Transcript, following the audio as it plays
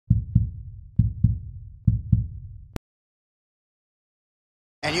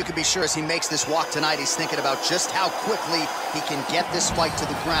And you can be sure as he makes this walk tonight, he's thinking about just how quickly he can get this fight to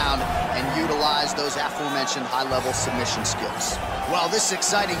the ground and utilize those aforementioned high-level submission skills. Well, this is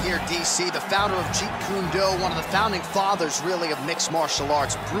exciting here, DC. The founder of Jeet Kune Do, one of the founding fathers, really, of mixed martial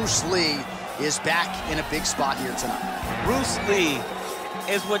arts, Bruce Lee, is back in a big spot here tonight. Bruce Lee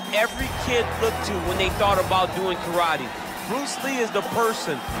is what every kid looked to when they thought about doing karate. Bruce Lee is the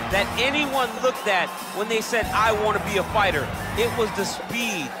person that anyone looked at when they said, I want to be a fighter. It was the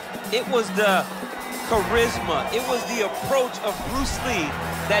speed, it was the charisma, it was the approach of Bruce Lee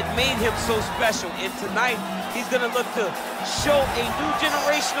that made him so special. And tonight, he's going to look to show a new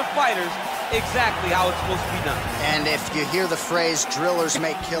generation of fighters exactly how it's supposed to be done. And if you hear the phrase, drillers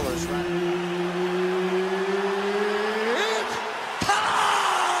make killers, right?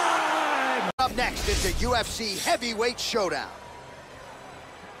 Up next is the UFC Heavyweight Showdown.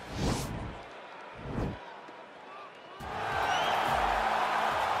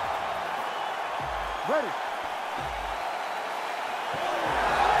 Ready.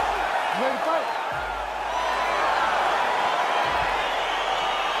 Ready to fight.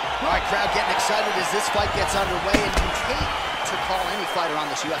 All right, crowd getting excited as this fight gets underway, and you hate to call any fighter on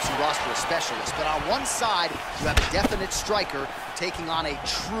this UFC roster a specialist, but on one side, you have a definite striker taking on a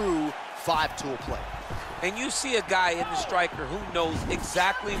true five-tool player. And you see a guy in the striker who knows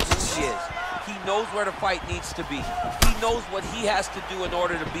exactly who he is. He knows where the fight needs to be. He knows what he has to do in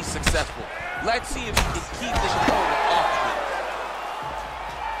order to be successful. Let's see if he can keep his opponent off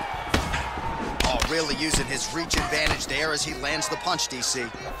of it. Oh, really using his reach advantage there as he lands the punch, DC.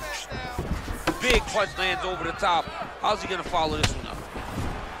 Big punch lands over the top. How's he gonna follow this one up?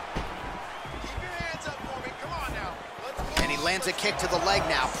 Lands a kick to the leg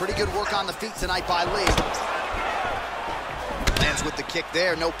now. Pretty good work on the feet tonight by Lee. Lands with the kick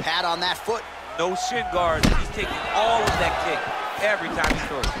there. No pad on that foot. No shin guard. He's taking all of that kick every time he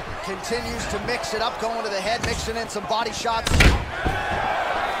throws. Continues to mix it up, going to the head, mixing in some body shots.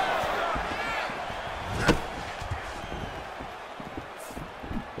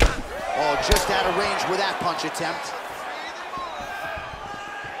 Oh, just out of range with that punch attempt.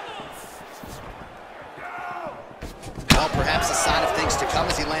 Well, perhaps a sign of things to come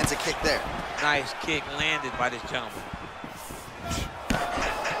as he lands a kick there. Nice kick landed by this gentleman.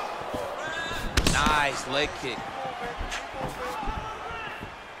 Nice leg kick.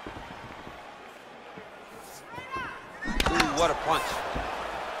 Ooh, what a punch.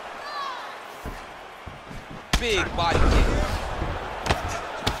 Big body kick.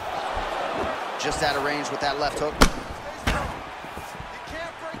 Just out of range with that left hook.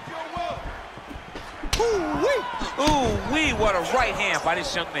 Ooh-wee, what a right hand by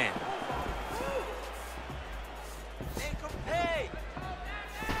this young man.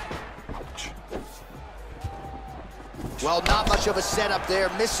 Well, not much of a setup there.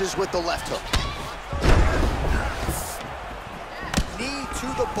 Misses with the left hook. Knee to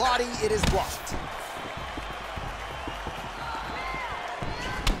the body, it is blocked.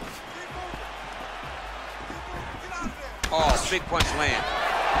 Oh, big punch land.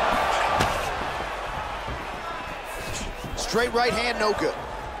 Straight right hand, no good.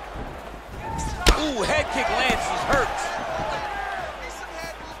 Ooh, head kick lands, he's hurt.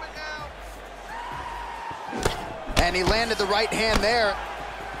 And he landed the right hand there.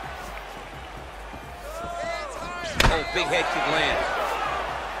 Oh, big head kick lands.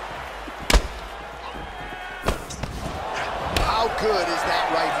 How good is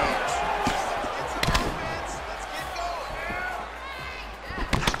that right hand?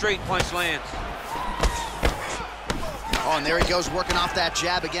 Straight punch lands. Oh, and there he goes, working off that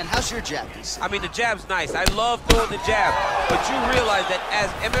jab again. How's your jab, DC? I mean, the jab's nice. I love throwing the jab, but you realize that as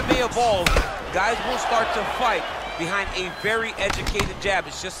MMA evolves, guys will start to fight behind a very educated jab.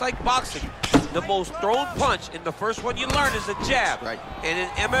 It's just like boxing. The most thrown punch, and the first one you learn is a jab. Right. And in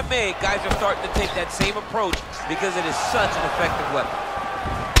MMA, guys are starting to take that same approach because it is such an effective weapon.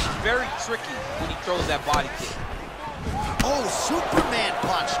 Very tricky when he throws that body kick. Oh, Superman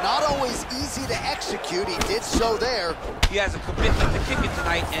punch. Not always easy to execute. He did so there. He has a commitment to kicking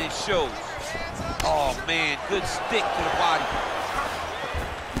tonight, and it shows. Oh, man, good stick to the body.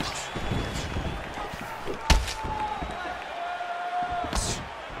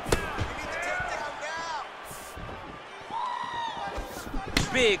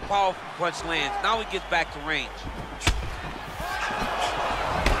 Big, powerful punch lands. Now he gets back to range.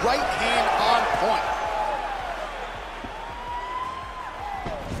 Right hand on point.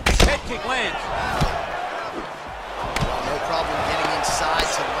 Head kick lands. No problem getting inside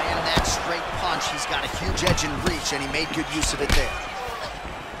to land that straight punch. He's got a huge edge and reach, and he made good use of it there.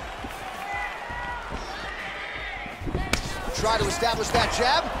 try to establish that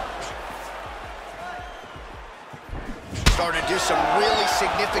jab. Starting to do some really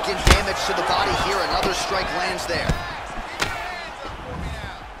significant damage to the body here. Another strike lands there.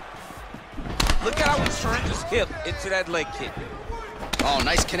 Look at how he turned his hip into that leg kick. Oh,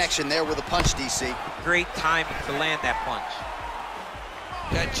 nice connection there with a punch, DC. Great timing to land that punch.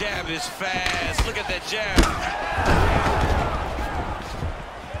 That jab is fast. Look at that jab.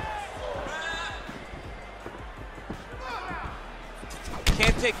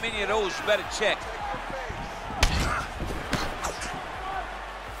 Can't take many of those. You better check.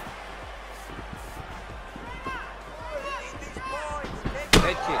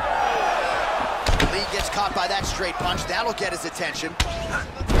 Head kick. Lí gets caught by that straight punch. That'll get his attention.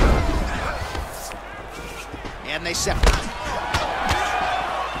 And they separate.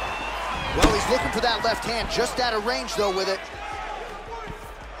 Well, he's looking for that left hand, just out of range, though, with it.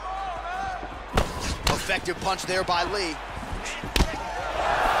 Effective punch there by Lí.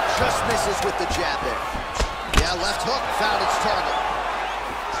 Just misses with the jab there. Yeah, left hook found its target.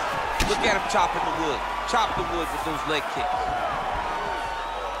 Look at him chopping the wood. Chop the wood with those leg kicks.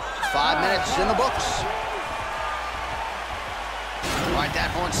 5 minutes in the books. All right, that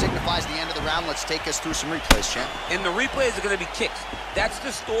horn signifies the end of the round. Let's take us through some replays, champ. And the replays are going to be kicks. That's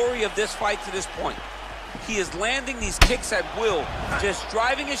the story of this fight to this point. He is landing these kicks at will, just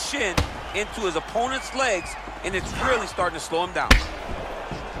driving his shin into his opponent's legs, and it's really starting to slow him down.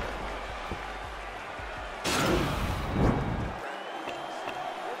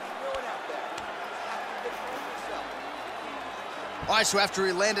 All right, so after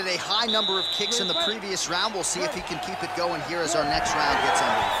he landed a high number of kicks in the previous round, we'll see if he can keep it going here as our next round gets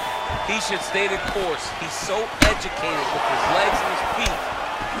underway. He should stay the course. He's so educated with his legs and his feet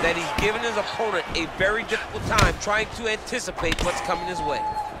that he's given his opponent a very difficult time trying to anticipate what's coming his way.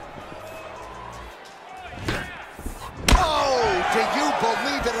 Oh, do you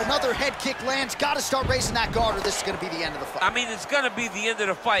believe it? Another head kick lands. Got to start raising that guard, or this is going to be the end of the fight. I mean, it's going to be the end of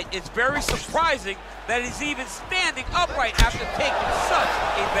the fight. It's very surprising that he's even standing upright after taking such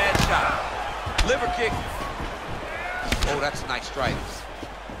a bad shot. Liver kick. Oh, that's a nice strike.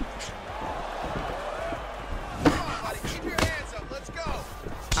 Keep your hands up. Let's go.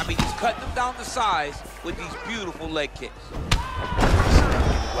 I mean, he's cutting them down to size with these beautiful leg kicks.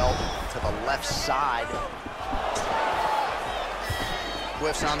 Well, to the left side.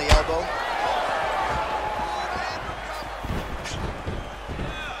 Whiffs on the elbow.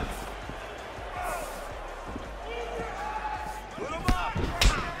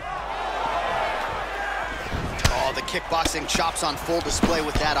 Oh, the kickboxing chops on full display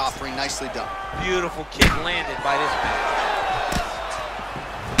with that offering. Nicely done. Beautiful kick landed by this man.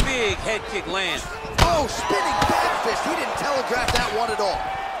 Big head kick lands. Oh, spinning back fist. He didn't telegraph that one at all.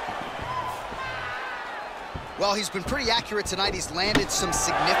 Well, he's been pretty accurate tonight. He's landed some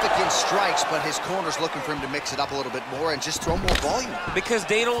significant strikes, but his corner's looking for him to mix it up a little bit more and just throw more volume. Because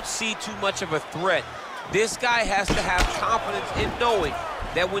they don't see too much of a threat. This guy has to have confidence in knowing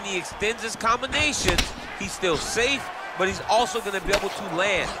that when he extends his combinations, he's still safe, but he's also going to be able to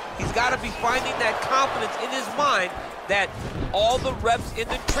land. He's got to be finding that confidence in his mind that all the reps in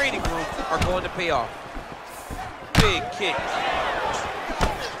the training room are going to pay off. Big kick.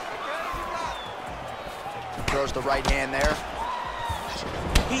 Throws the right hand there.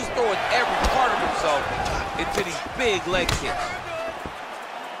 He's throwing every part of himself into these big leg kicks.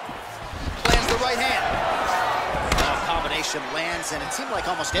 Lands the right hand. Combination lands, and it seemed like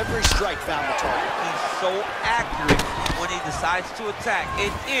almost every strike found the target. He's so accurate when he decides to attack.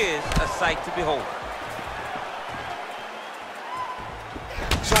 It is a sight to behold.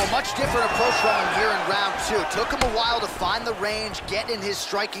 So a much different approach from him here in round two. Took him a while to find the range, get in his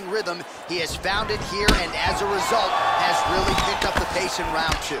striking rhythm. He has found it here, and as a result, has really picked up the pace in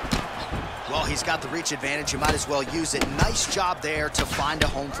round two. Well, he's got the reach advantage. You might as well use it. Nice job there to find a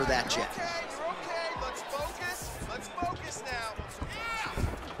home for that jab. Let's focus now.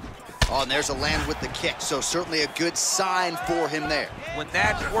 Oh, and there's a land with the kick, so certainly a good sign for him there. When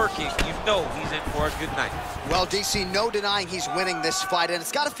that's working, you know he's in for a good night. Well, DC, no denying he's winning this fight, and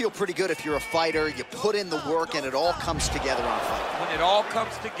it's got to feel pretty good if you're a fighter. You put in the work, and it all comes together on a fight. When it all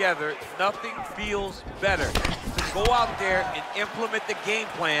comes together, nothing feels better. To go out there and implement the game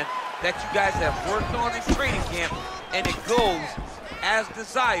plan that you guys have worked on in training camp, and it goes as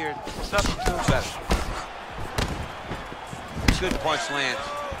desired, nothing feels better. Good punch lands.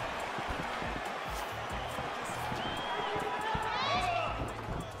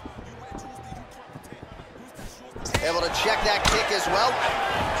 Able to check that kick as well.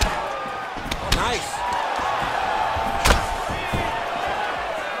 Nice.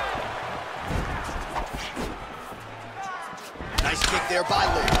 kick there by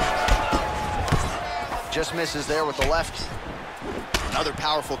Lí. Just misses there with the left. Another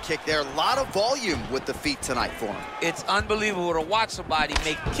powerful kick there. A lot of volume with the feet tonight for him. It's unbelievable to watch somebody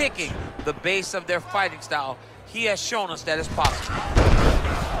make kicking the base of their fighting style. He has shown us that it's possible.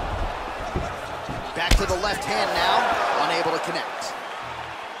 Back to the left hand now, unable to connect.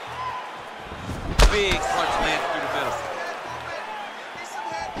 Big punch lands through the middle.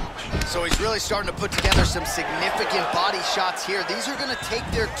 So he's really starting to put together some significant body shots here. These are going to take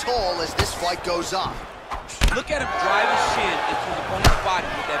their toll as this fight goes on. Look at him drive his shin into his opponent's body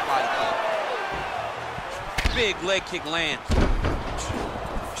with that body kick. Big leg kick lands.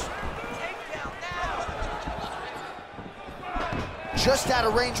 Just out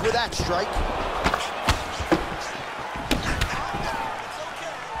of range with that strike.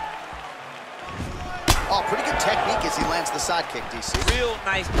 Oh, pretty good technique as he lands the side kick, DC. Real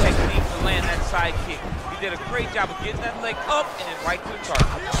nice technique to land that side kick. He did a great job of getting that leg up and then right to the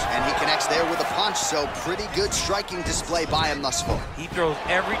target. And he connects there with a punch, so pretty good striking display by him thus far. He throws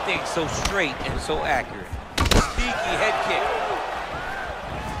everything so straight and so accurate. Sneaky head kick.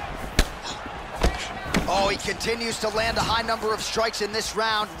 Oh, he continues to land a high number of strikes in this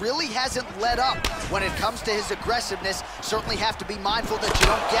round. Really hasn't let up when it comes to his aggressiveness. Certainly have to be mindful that you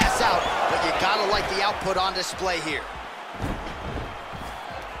don't gas out, but you gotta like the output on display here.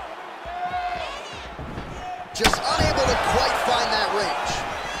 Just unable to quite find that range.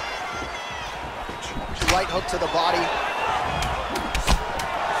 Right hook to the body.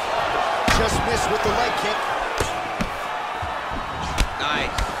 Just missed with the leg kick.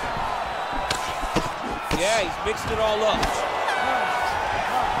 Nice. Yeah, he's mixed it all up.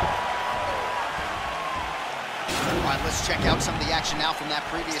 All right, let's check out some of the action now from that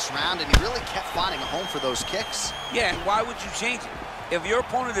previous round, and he really kept finding a home for those kicks. Yeah, and why would you change it? If your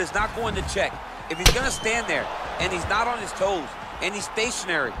opponent is not going to check, if he's going to stand there and he's not on his toes and he's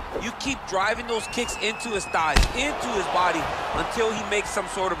stationary, you keep driving those kicks into his thighs, into his body until he makes some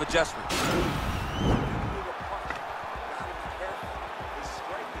sort of adjustment.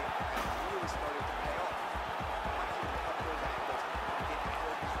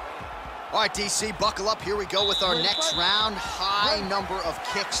 All right, DC, buckle up. Here we go with our next round. High number of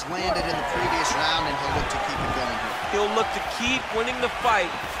kicks landed in the previous round, and he'll look to keep it going here. He'll look to keep winning the fight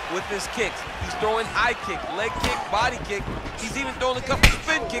with his kicks. He's throwing high kick, leg kick, body kick. He's even throwing a couple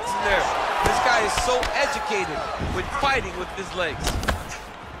spin kicks in there. This guy is so educated with fighting with his legs.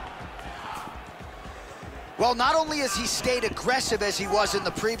 Well, not only has he stayed aggressive as he was in the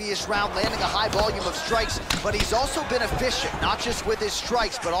previous round, landing a high volume of strikes, but he's also been efficient, not just with his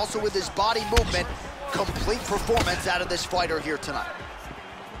strikes, but also with his body movement. Complete performance out of this fighter here tonight.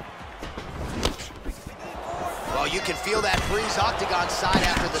 Well, you can feel that breeze octagon side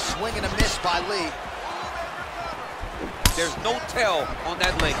after the swing and a miss by Lí. There's no tell on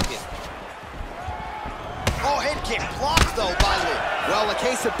that leg kick. Oh, head kick blocked, though, by Lí. Well, a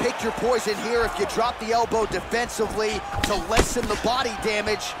case of pick your poison here. If you drop the elbow defensively to lessen the body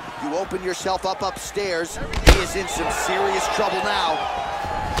damage, you open yourself up upstairs. He is in some serious trouble now.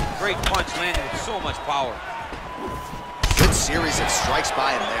 Great punch landed with so much power. Good series of strikes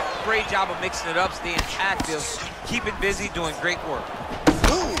by him there. Great job of mixing it up, staying active, keeping busy, doing great work.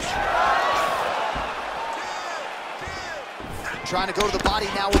 Ooh. Trying to go to the body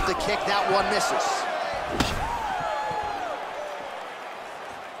now with the kick. That one misses.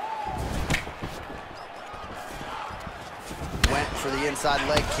 Went for the inside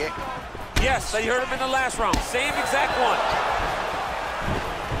leg kick. Yes, they heard him in the last round. Same exact one.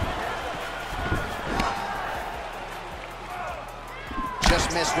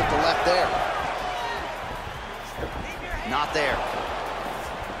 Just missed with the left there. Not there.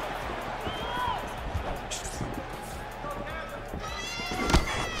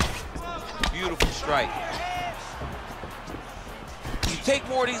 Beautiful strike. You take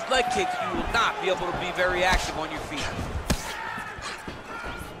more of these leg kicks, you will not be able to be very active on your feet.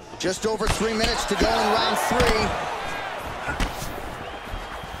 Just over 3 minutes to go in round 3.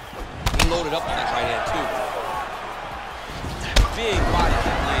 He loaded up on that right hand, too. Big body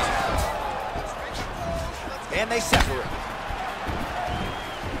kick lands. And they separate.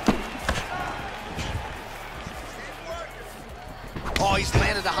 Oh, he's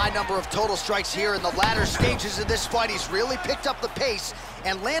landed a high number of total strikes here in the latter stages of this fight. He's really picked up the pace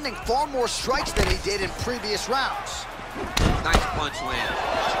and landing far more strikes than he did in previous rounds. Nice punch land.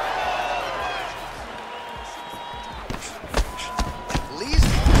 Lí's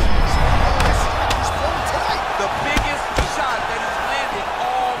tight. The biggest shot that he's landed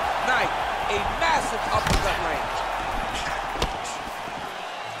all night. A massive uppercut range.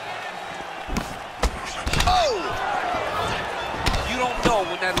 Oh!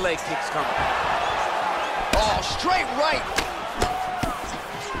 that leg kick's coming. Oh, straight right.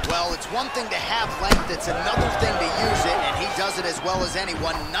 Well, it's one thing to have length, it's another thing to use it, and he does it as well as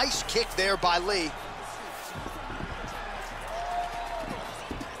anyone. Nice kick there by Lí.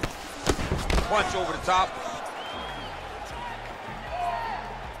 Punch over the top.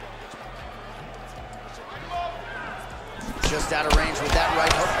 Just out of range with that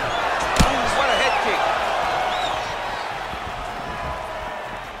right hook. Ooh, what a head kick.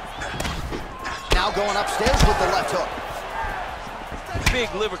 Now going upstairs with the left hook.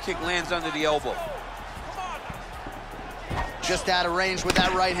 Big liver kick lands under the elbow. Just out of range with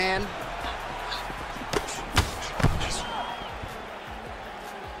that right hand.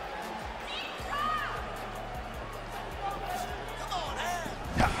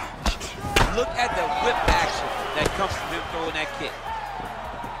 Look at the whip action that comes from him throwing that kick.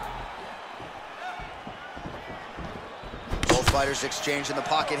 Both fighters exchange in the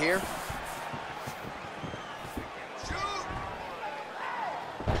pocket here.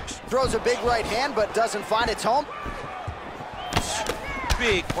 Throws a big right hand, but doesn't find its home.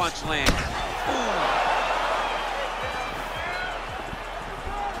 Big punch land.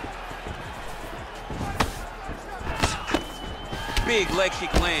 Big leg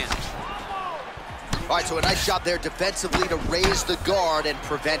kick lands. All right, so a nice job there defensively to raise the guard and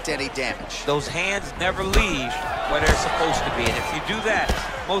prevent any damage. Those hands never leave where they're supposed to be, and if you do that,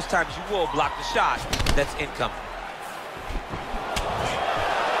 most times you will block the shot that's incoming.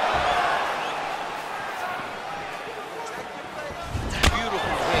 Beautiful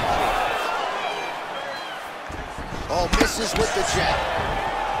head kick. Oh, misses with the jab.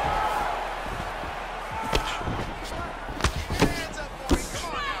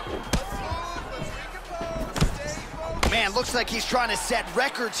 Man, looks like he's trying to set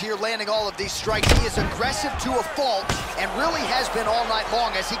records here, landing all of these strikes. He is aggressive to a fault and really has been all night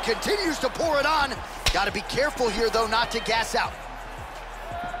long as he continues to pour it on. Got to be careful here, though, not to gas out.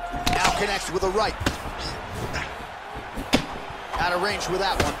 Now connects with a right. Out of range with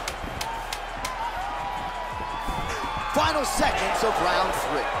that one. Final seconds of round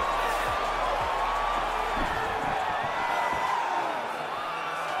 3.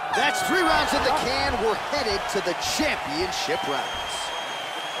 That's 3 rounds in the can. We're headed to the championship rounds.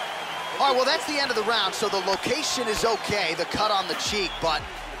 All right, well, that's the end of the round, so the location is okay, the cut on the cheek, but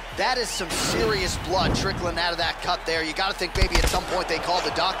that is some serious blood trickling out of that cut there. You got to think maybe at some point they call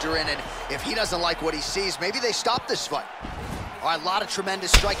the doctor in, and if he doesn't like what he sees, maybe they stop this fight. All right, a lot of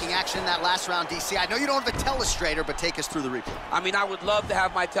tremendous striking action in that last round, DC. I know you don't have a telestrator, but take us through the replay. I mean, I would love to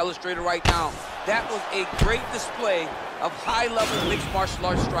have my telestrator right now. That was a great display of high-level mixed martial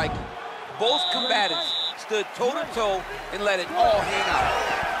arts striking. Both combatants stood toe-to-toe and let it all hang out.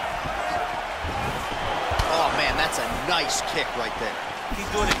 Oh, man, that's a nice kick right there. He's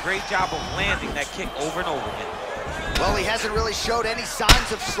doing a great job of landing that kick over and over again. Well, he hasn't really showed any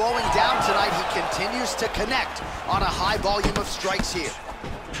signs of slowing down tonight. He continues to connect on a high volume of strikes here.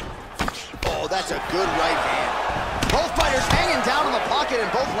 Oh, that's a good right hand. Both fighters hanging down in the pocket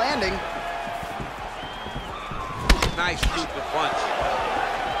and both landing. Nice stupid punch.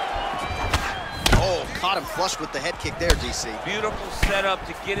 Oh, caught him flush with the head kick there, DC. Beautiful setup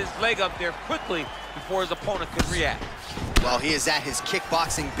to get his leg up there quickly before his opponent could react. Well, he is at his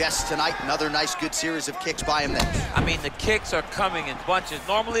kickboxing best tonight. Another nice, good series of kicks by him there. I mean, the kicks are coming in bunches.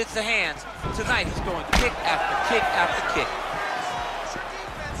 Normally it's the hands. Tonight he's going kick after kick after kick.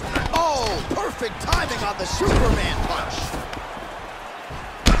 Oh, perfect timing on the Superman punch.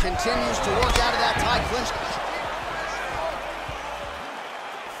 Continues to work out of that tie clinch.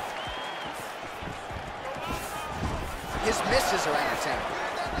 His misses are entertaining.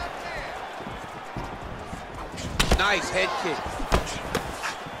 Nice head kick.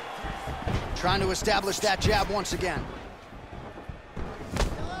 Trying to establish that jab once again.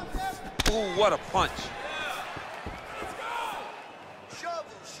 Ooh, what a punch.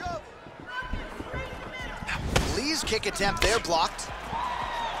 Lee's kick attempt there blocked.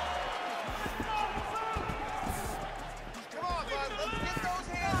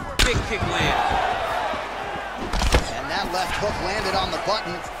 Big kick lands. And that left hook landed on the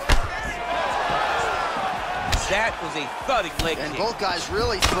button. That was a thudding leg And kick. both guys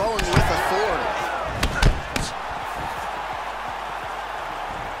really throwing with authority.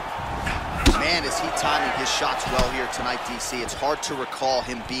 Man, is he timing his shots well here tonight, DC. It's hard to recall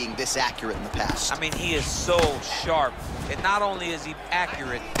him being this accurate in the past. I mean, he is so sharp. And not only is he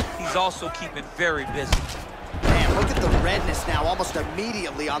accurate, he's also keeping very busy. Man, look at the redness now almost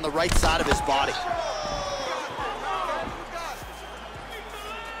immediately on the right side of his body.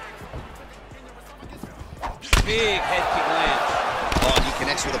 Big head kick lands. Oh, and he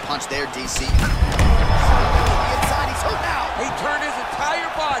mixed with a punch there, DC. Inside, he's hooked now. He turned his entire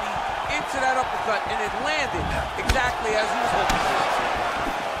body into that uppercut, and it landed exactly as he was hoping for.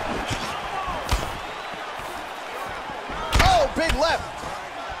 Oh, big left.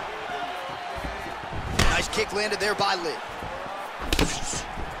 Nice kick landed there by Lí.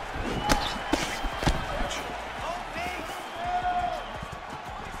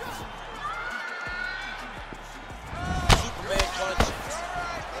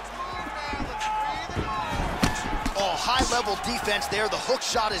 High-level defense there. The hook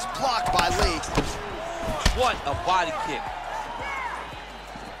shot is blocked by Lí. What a body kick.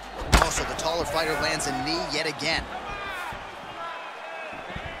 Also, the taller fighter lands a knee yet again.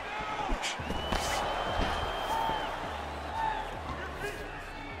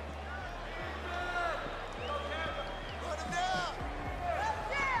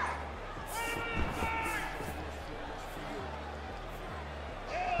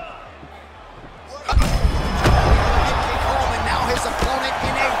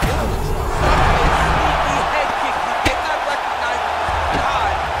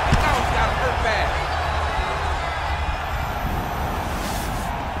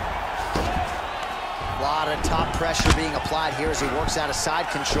 Pressure being applied here as he works out of side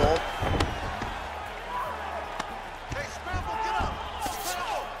control.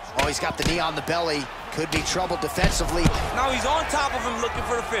 Oh, he's got the knee on the belly. Could be trouble defensively. Now he's on top of him looking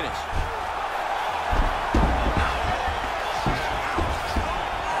for the finish.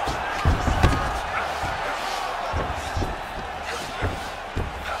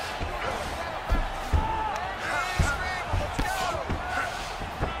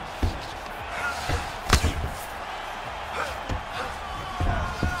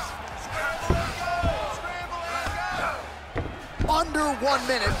 Under 1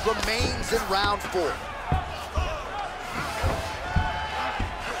 minute remains in round 4.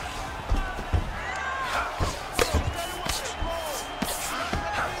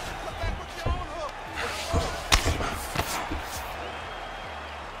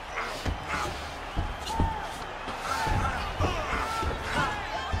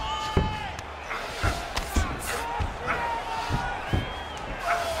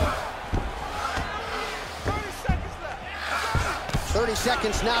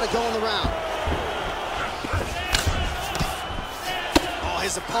 Seconds now to go in the round. Oh,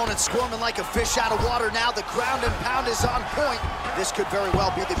 his opponent squirming like a fish out of water now. The ground and pound is on point. This could very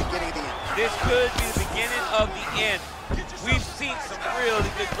well be the beginning of the end. This could be the beginning of the end. We've seen some really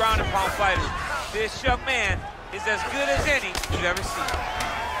good ground and pound fighters. This young man is as good as any you've ever seen.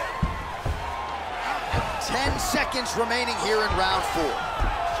 10 seconds remaining here in round 4.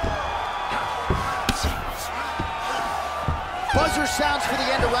 Buzzer sounds for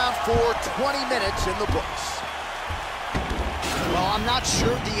the end of round 4, 20 minutes in the books. Well, I'm not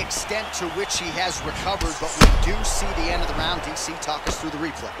sure the extent to which he has recovered, but we do see the end of the round. DC, talk us through the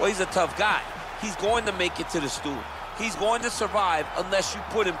replay. Well, he's a tough guy. He's going to make it to the stool. He's going to survive unless you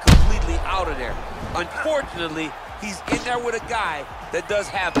put him completely out of there. Unfortunately, he's in there with a guy that does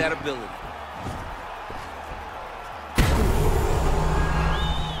have that ability.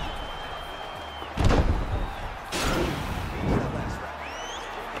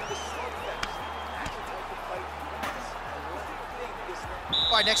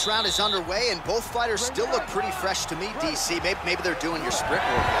 Next round is underway, and both fighters still look pretty fresh to me, DC. Maybe they're doing your sprint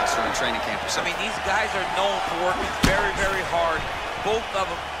work during training camp or something. I mean, these guys are known for working very, very hard. Both of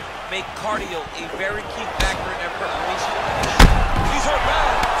them make cardio a very key factor in their preparation. He's hurt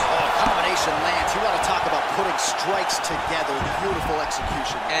bad. Oh, combination lands. You want to talk about putting strikes together. Beautiful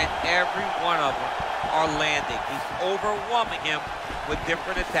execution. And every one of them are landing. He's overwhelming him with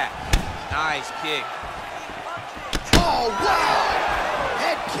different attacks. Nice kick. Oh, wow!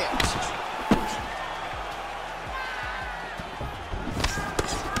 Head kicked.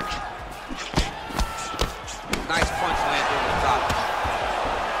 Nice punch landed over the top.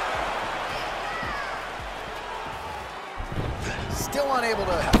 Still unable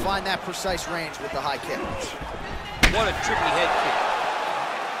to find that precise range with the high kick. What a tricky head kick.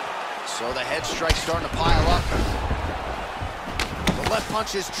 So the head strike's starting to pile up. The left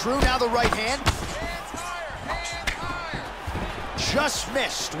punch is true, now the right hand. Just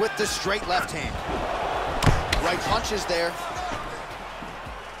missed with the straight left hand. Right punch is there.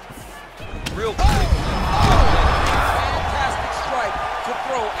 Real quick. Fantastic strike to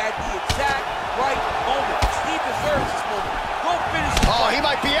throw at the exact right moment. He deserves this moment. Go finish the fight. He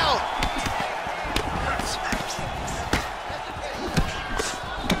might be out.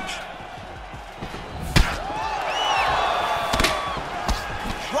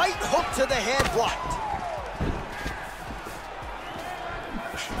 Right hook to the head blocked.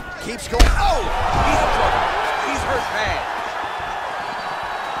 Keeps going. Oh! He's in trouble. He's hurt bad.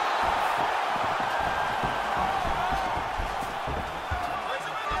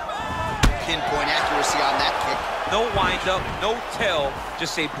 Pinpoint accuracy on that kick. No wind-up, no tell,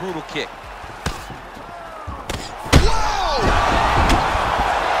 just a brutal kick. Whoa!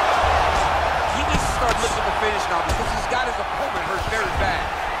 He needs to start looking for finish now because he's got his opponent hurt very bad.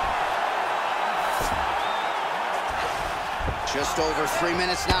 Just over 3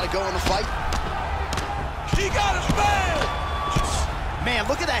 minutes now to go in the fight. He got him bad! Man,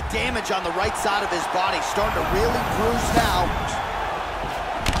 look at that damage on the right side of his body. Starting to really bruise now.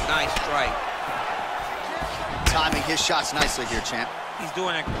 Nice strike. Timing his shots nicely here, champ. He's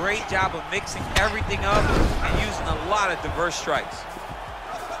doing a great job of mixing everything up and using a lot of diverse strikes.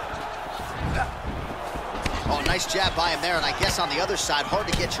 Oh, nice jab by him there, and I guess on the other side, hard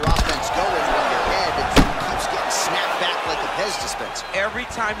to get your offense going when your head keeps getting snapped back like a Pez dispenser. Every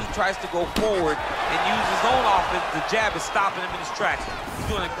time he tries to go forward and use his own offense, the jab is stopping him in his tracks. He's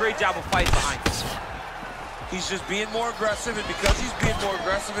doing a great job of fighting behind this. He's just being more aggressive, and because he's being more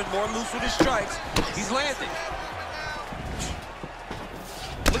aggressive and more loose with his strikes, he's landing.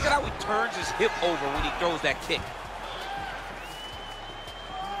 Look at how he turns his hip over when he throws that kick.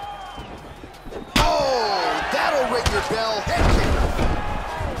 Oh, that'll ring your bell. Head kick.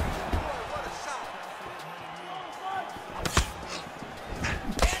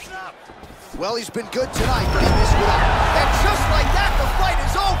 Well, he's been good tonight, but he missed it out. And just like that, the fight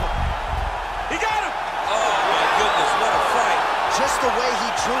is over. He got him! Oh, my goodness, what a fight. Just the way he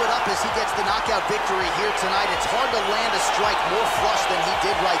drew it up as he gets the knockout victory here tonight, it's hard to land a strike more flush than he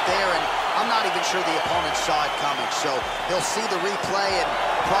did right there, and I'm not even sure the opponent saw it coming, so he'll see the replay and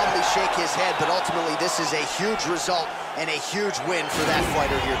probably shake his head, but ultimately this is a huge result and a huge win for that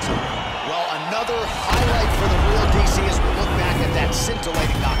fighter here tonight. Well, another highlight for the real DC as we look back at that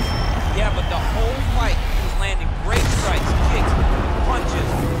scintillating knockout. Yeah, but the whole fight, he was landing great strikes, kicks, punches.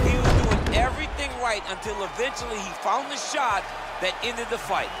 He was doing everything right until eventually he found the shot that ended the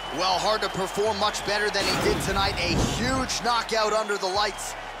fight. Well, hard to perform much better than he did tonight. A huge knockout under the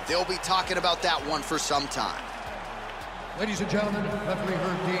lights. They'll be talking about that one for some time. Ladies and gentlemen, referee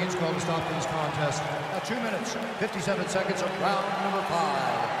Herb Dean's called to stop this contest at 2 minutes, 57 seconds of round number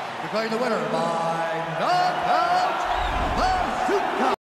 5. Declaring the winner by knockout.